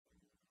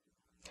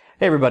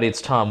Hey everybody,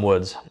 it's Tom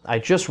Woods. I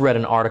just read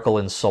an article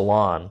in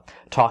Salon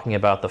talking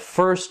about the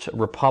first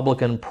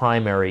Republican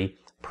primary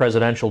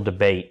presidential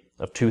debate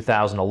of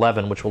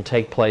 2011, which will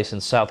take place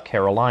in South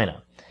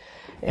Carolina.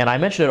 And I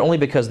mention it only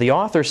because the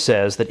author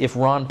says that if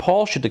Ron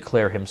Paul should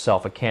declare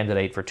himself a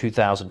candidate for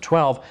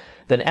 2012,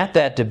 then at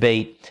that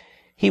debate,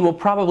 he will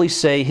probably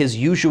say his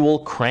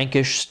usual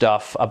crankish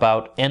stuff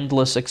about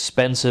endless,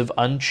 expensive,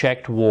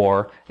 unchecked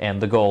war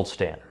and the gold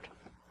standard.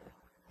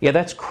 Yeah,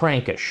 that's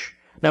crankish.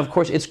 Now, of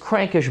course, it's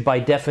crankish by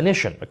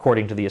definition,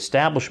 according to the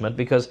establishment,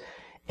 because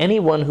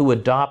anyone who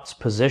adopts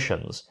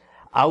positions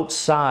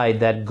outside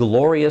that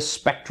glorious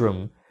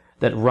spectrum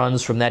that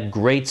runs from that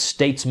great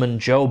statesman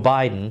Joe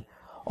Biden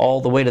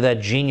all the way to that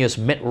genius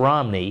Mitt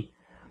Romney,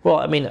 well,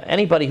 I mean,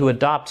 anybody who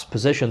adopts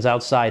positions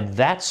outside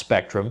that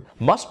spectrum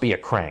must be a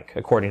crank,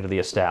 according to the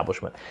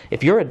establishment.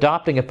 If you're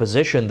adopting a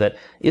position that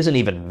isn't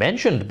even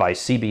mentioned by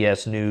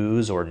CBS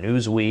News or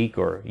Newsweek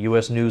or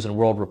U.S. News and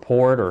World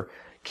Report or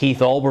Keith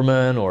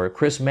Olbermann or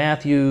Chris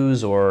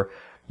Matthews or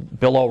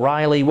Bill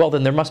O'Reilly, well,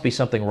 then there must be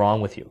something wrong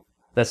with you.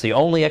 That's the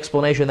only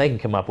explanation they can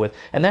come up with,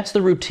 and that's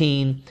the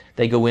routine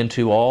they go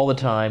into all the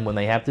time when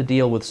they have to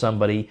deal with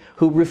somebody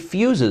who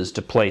refuses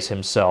to place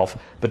himself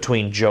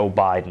between Joe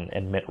Biden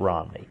and Mitt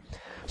Romney.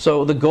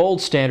 So the gold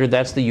standard,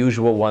 that's the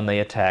usual one they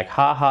attack.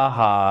 Ha, ha,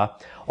 ha.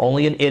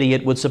 Only an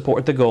idiot would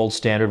support the gold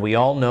standard. We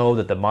all know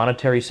that the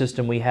monetary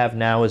system we have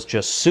now is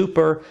just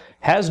super,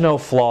 has no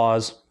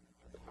flaws.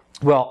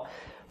 Well,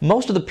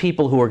 most of the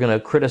people who are going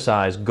to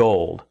criticize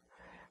gold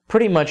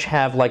pretty much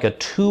have like a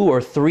 2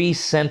 or 3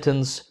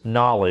 sentence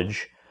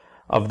knowledge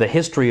of the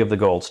history of the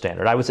gold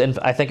standard.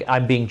 I think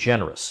I'm being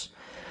generous.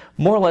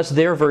 More or less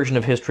their version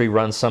of history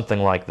runs something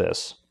like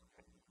this.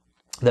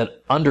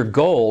 That under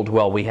gold,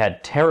 well, we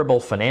had terrible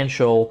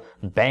financial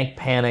bank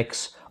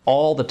panics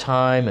all the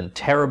time and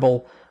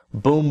terrible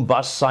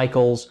boom-bust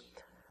cycles.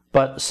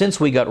 But since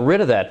we got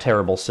rid of that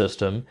terrible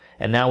system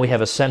and now we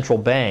have a central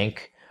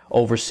bank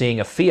overseeing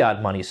a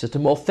fiat money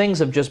system, well, things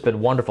have just been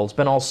wonderful. It's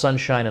been all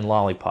sunshine and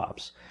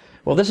lollipops.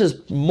 Well, this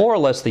is more or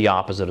less the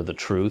opposite of the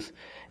truth,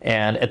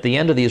 and at the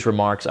end of these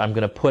remarks, I'm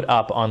going to put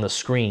up on the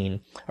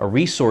screen a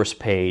resource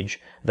page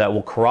that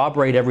will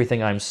corroborate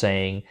everything I'm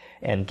saying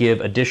and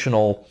give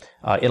additional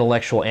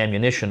intellectual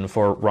ammunition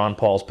for Ron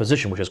Paul's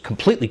position, which is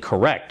completely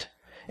correct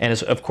and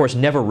is, of course,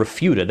 never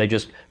refuted. They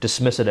just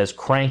dismiss it as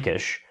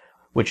crankish,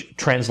 which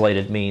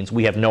translated means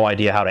we have no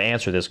idea how to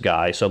answer this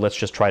guy, so let's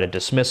just try to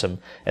dismiss him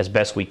as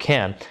best we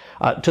can.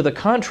 To the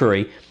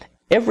contrary,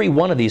 every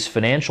one of these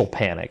financial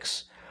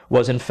panics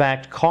was in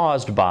fact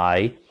caused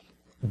by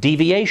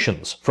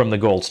deviations from the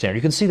gold standard.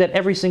 You can see that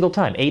every single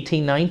time.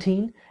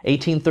 1819,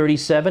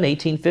 1837,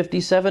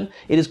 1857.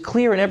 It is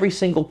clear in every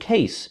single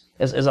case,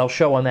 as I'll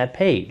show on that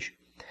page.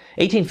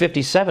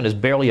 1857 is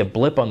barely a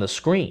blip on the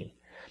screen.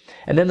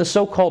 And then the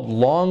so-called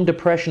long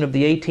depression of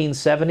the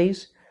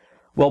 1870s,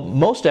 well,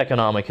 most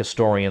economic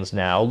historians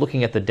now,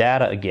 looking at the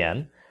data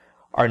again,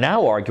 are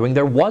now arguing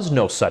there was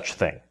no such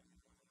thing.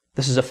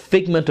 This is a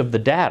figment of the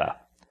data,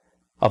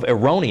 of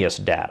erroneous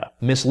data,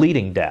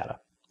 misleading data.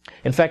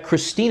 In fact,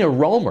 Christina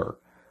Romer,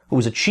 who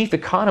was a chief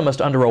economist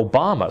under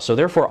Obama, so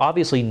therefore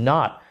obviously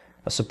not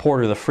a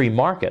supporter of the free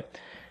market,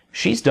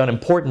 she's done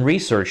important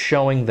research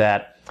showing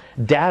that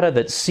data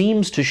that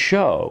seems to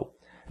show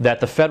that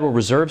the Federal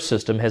Reserve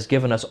System has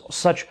given us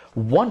such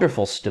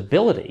wonderful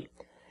stability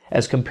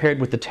as compared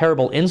with the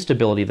terrible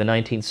instability of the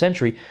 19th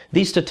century,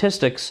 these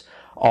statistics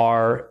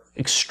are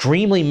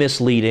extremely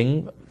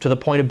misleading to the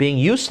point of being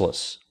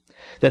useless,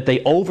 that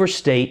they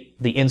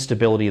overstate the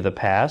instability of the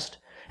past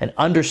and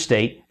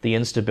understate the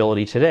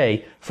instability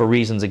today for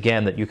reasons,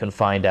 again, that you can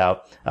find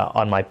out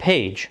on my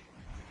page.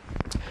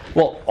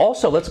 Well,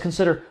 also, let's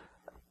consider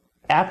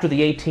after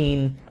the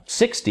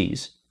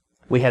 1860s,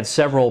 we had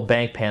several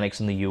bank panics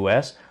in the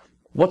U.S.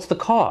 What's the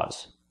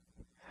cause?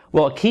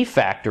 Well, a key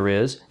factor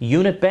is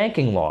unit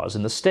banking laws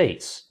in the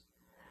states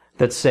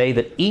that say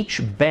that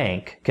each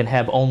bank can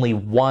have only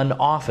one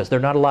office. They're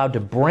not allowed to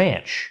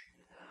branch.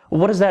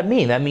 Well, what does that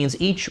mean? That means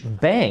each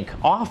bank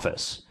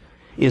office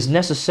is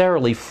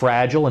necessarily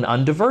fragile and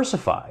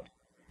undiversified,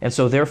 and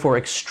so therefore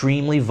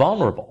extremely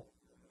vulnerable.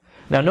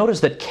 Now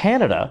notice that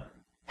Canada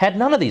had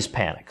none of these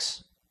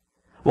panics.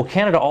 Well,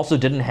 Canada also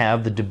didn't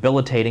have the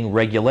debilitating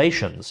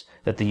regulations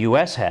that the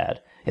U.S.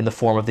 had in the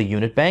form of the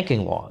unit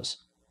banking laws.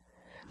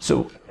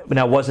 So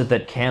now, was it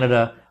that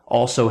Canada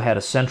also had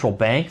a central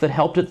bank that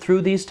helped it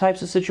through these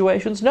types of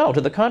situations? No,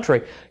 to the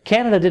contrary.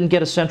 Canada didn't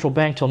get a central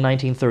bank till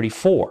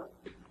 1934.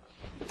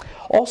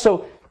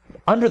 Also,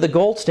 under the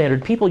gold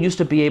standard, people used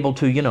to be able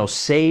to,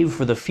 save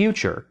for the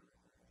future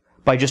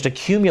by just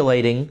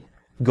accumulating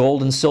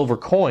gold and silver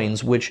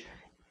coins, which,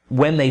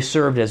 when they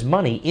served as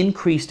money,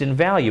 increased in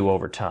value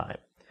over time.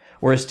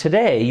 Whereas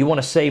today, you want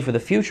to save for the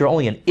future,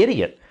 only an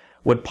idiot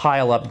would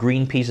pile up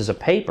green pieces of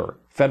paper,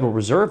 Federal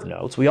Reserve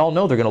notes. We all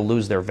know they're going to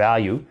lose their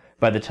value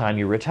by the time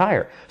you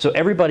retire. So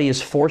everybody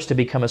is forced to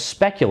become a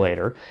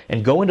speculator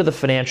and go into the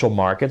financial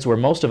markets, where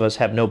most of us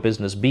have no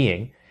business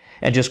being,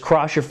 and just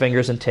cross your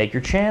fingers and take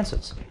your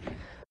chances.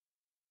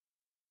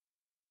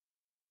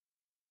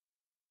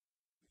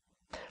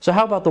 So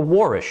how about the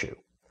war issue?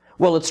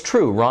 Well, it's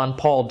true, Ron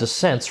Paul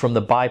dissents from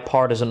the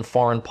bipartisan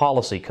foreign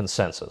policy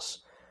consensus.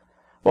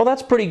 Well,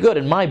 that's pretty good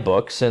in my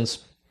book,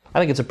 since I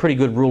think it's a pretty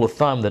good rule of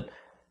thumb that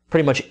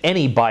pretty much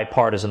any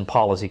bipartisan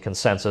policy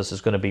consensus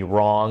is going to be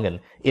wrong and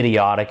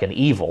idiotic and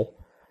evil,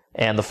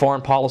 and the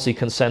foreign policy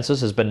consensus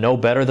has been no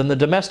better than the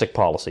domestic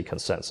policy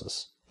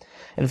consensus.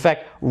 In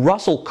fact,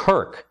 Russell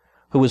Kirk,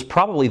 who was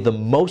probably the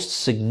most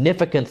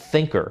significant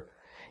thinker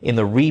in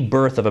the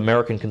rebirth of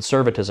American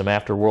conservatism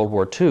after World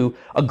War II,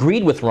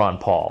 agreed with Ron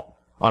Paul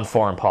on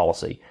foreign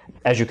policy,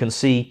 as you can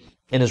see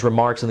in his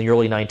remarks in the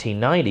early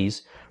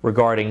 1990s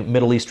regarding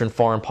Middle Eastern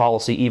foreign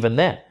policy even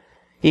then.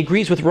 He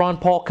agrees with Ron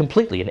Paul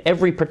completely in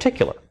every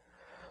particular.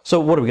 So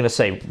what are we going to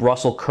say?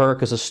 Russell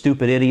Kirk is a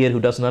stupid idiot who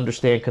doesn't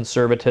understand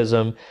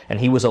conservatism, and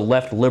he was a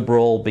left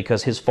liberal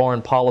because his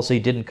foreign policy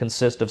didn't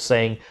consist of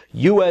saying,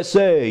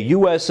 USA,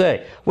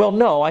 USA. Well,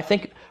 no, I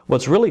think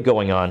what's really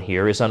going on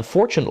here is,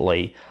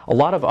 unfortunately, a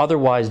lot of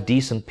otherwise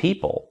decent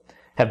people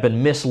have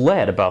been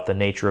misled about the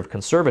nature of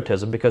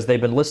conservatism because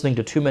they've been listening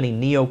to too many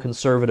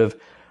neoconservative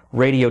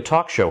radio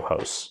talk show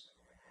hosts.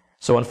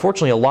 So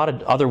unfortunately, a lot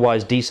of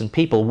otherwise decent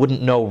people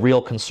wouldn't know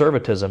real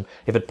conservatism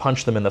if it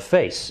punched them in the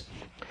face.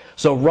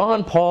 So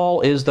Ron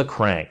Paul is the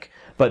crank.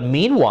 But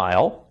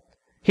meanwhile,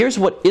 here's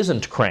what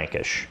isn't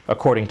crankish,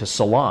 according to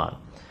Salon.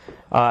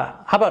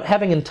 How about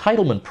having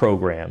entitlement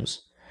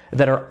programs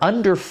that are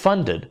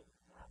underfunded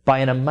by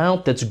an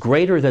amount that's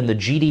greater than the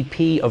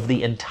GDP of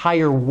the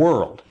entire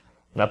world?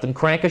 Nothing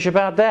crankish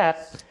about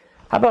that.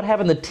 How about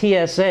having the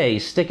TSA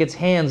stick its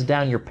hands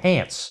down your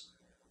pants,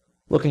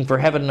 looking for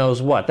heaven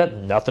knows what?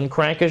 Nothing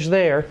crankish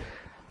there.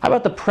 How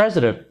about the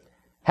president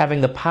having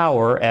the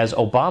power, as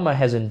Obama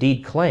has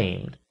indeed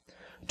claimed,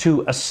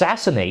 to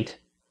assassinate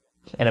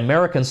an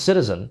American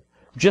citizen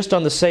just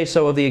on the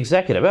say-so of the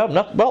executive?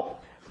 Well,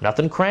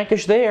 nothing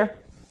crankish there.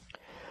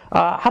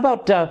 How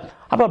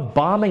about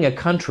bombing a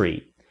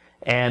country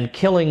and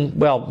killing,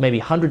 well, maybe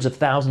hundreds of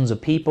thousands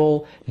of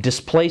people,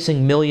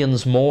 displacing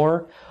millions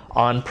more,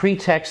 on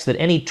pretext that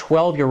any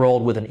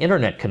 12-year-old with an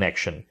internet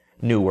connection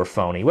knew were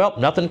phony? Well,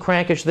 nothing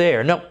crankish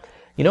there. No,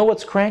 you know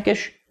what's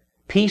crankish?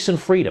 Peace and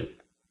freedom.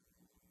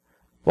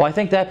 Well, I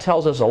think that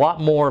tells us a lot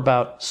more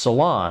about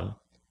Salon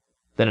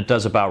than it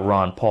does about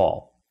Ron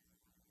Paul.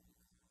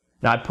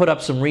 Now, I put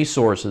up some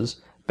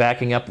resources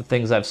backing up the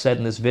things I've said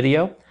in this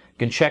video. You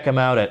can check them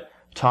out at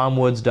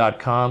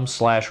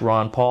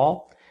tomwoods.com/Ron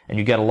Paul. And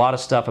you get a lot of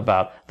stuff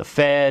about the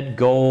Fed,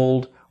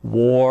 gold,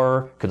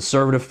 war,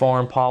 conservative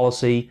foreign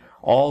policy,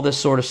 all this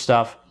sort of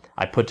stuff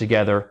I put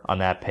together on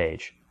that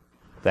page.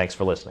 Thanks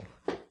for listening.